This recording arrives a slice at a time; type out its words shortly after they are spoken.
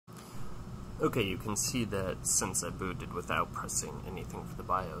Okay, you can see that since I booted without pressing anything for the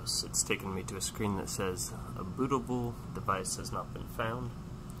BIOS, it's taken me to a screen that says a bootable device has not been found.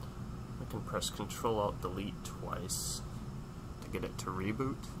 I can press Ctrl-Alt-Delete twice to get it to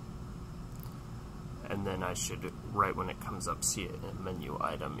reboot, and then I should, right when it comes up, see it in a menu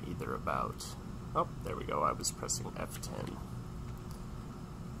item either about, oh, there we go, I was pressing F10.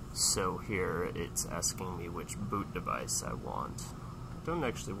 So here it's asking me which boot device I want. I don't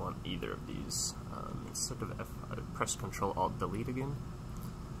actually want either of these. Instead of I press Ctrl-Alt-Delete again.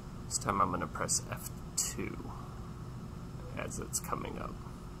 This time I'm going to press F2 as it's coming up.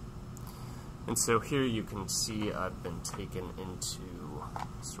 And so here you can see I've been taken into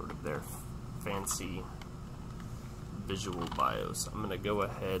sort of their fancy visual BIOS. I'm going to go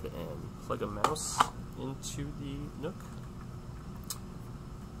ahead and plug a mouse into the NUC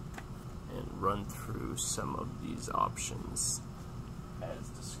and run through some of these options as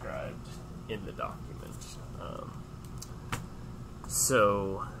described in the document.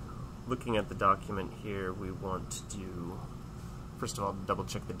 So looking at the document here, we want to do, first of all, double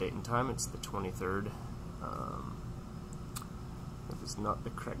check the date and time. It's the 23rd. That is not the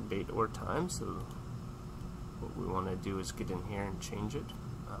correct date or time, so what we want to do is get in here and change it.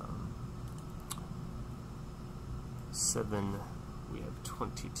 7, we have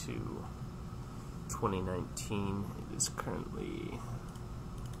 22, 2019, it is currently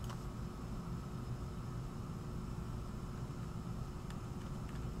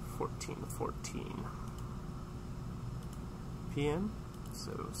 14:14 p.m.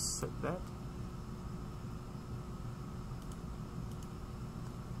 So set that.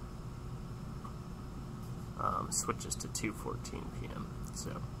 Switches to 2:14 p.m.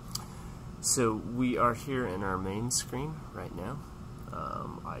 So we are here in our main screen right now.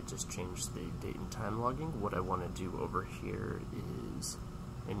 I just changed the date and time logging. What I want to do over here is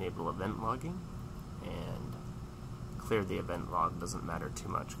enable event logging and clear the event log. Doesn't matter too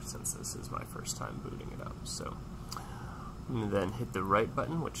much since this is my first time booting it up. So I'm going to then hit the right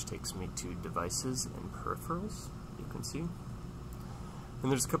button, which takes me to devices and peripherals, you can see.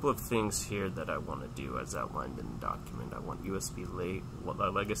 And there's a couple of things here that I want to do as outlined in the document. I want USB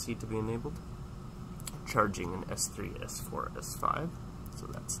legacy to be enabled, charging an S3, S4, S5, so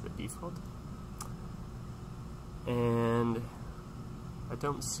that's the default. And I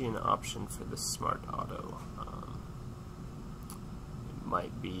don't see an option for the Smart Auto. It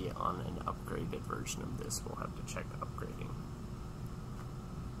might be on an upgraded version of this. We'll have to check upgrading.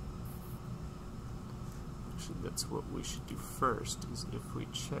 Actually, that's what we should do first, is if we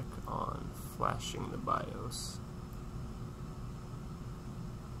check on flashing the BIOS.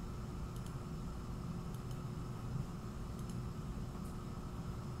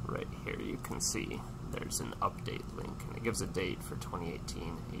 Right here you can see there's an update link, and it gives a date for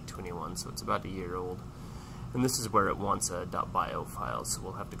 2018-8/21, so it's about a year old. And this is where it wants a .bio file, so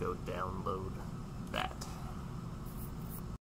we'll have to go download